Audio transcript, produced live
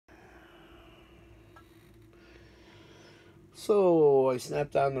So I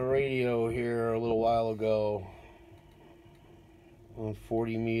snapped on the radio here a little while ago on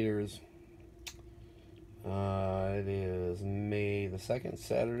 40 meters. It is May the 2nd,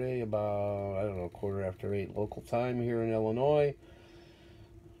 Saturday, about, I don't know, 8:15 local time here in Illinois.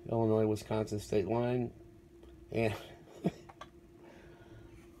 Illinois-Wisconsin state line. And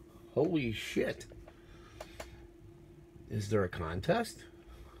holy shit. Is there a contest?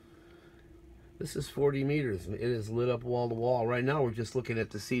 This is 40 meters. It is lit up wall to wall. Right now we're just looking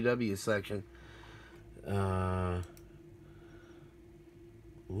at the CW section.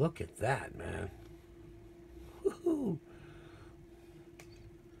 Look at that, man. Woohoo.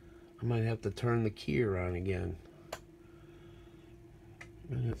 I might have to turn the key around again.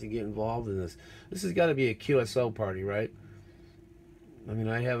 I have to get involved in this. This has got to be a QSO party, right? I mean,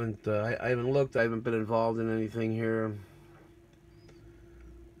 I haven't looked. I haven't been involved in anything here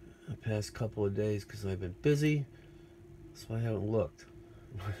the past couple of days because I've been busy, so I haven't looked.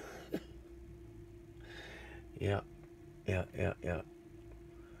 Yeah.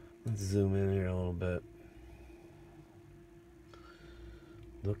 Let's zoom in here a little bit.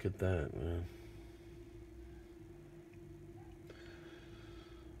 Look at that, man.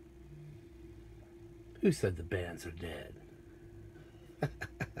 Who said the bands are dead?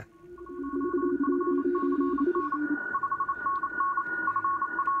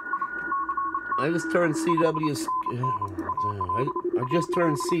 I just turned CW. I just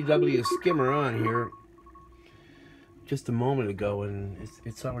turned CW Skimmer on here just a moment ago, and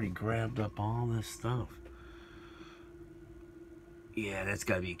it's already grabbed up all this stuff. Yeah, that's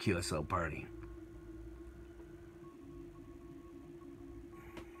got to be a QSO party.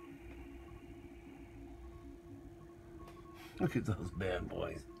 Look at those bad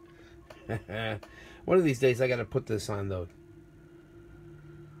boys. One of these days I got to put this on though.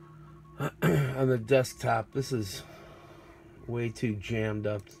 On the desktop. This is way too jammed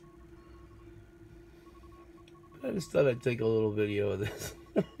up. I just thought I'd take a little video of this.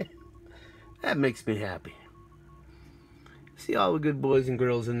 That makes me happy. See all the good boys and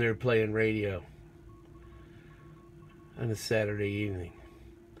girls in there playing radio on a Saturday evening.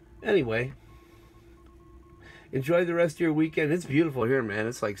 Anyway, enjoy the rest of your weekend. It's beautiful here, man.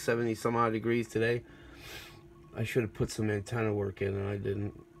 It's like 70 some odd degrees today. I should have put some antenna work in and I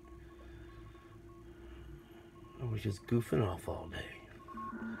didn't. I was just goofing off all day.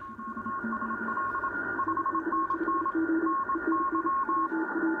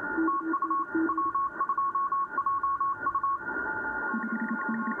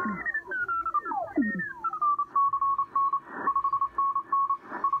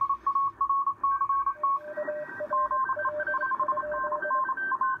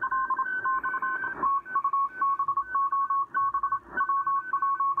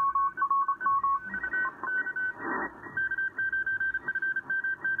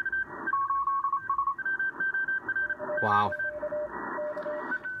 Wow.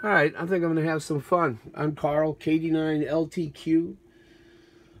 All right, I think I'm going to have some fun. I'm Carl, KD9LTQ.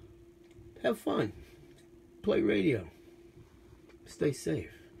 Have fun. Play radio. Stay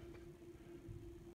safe.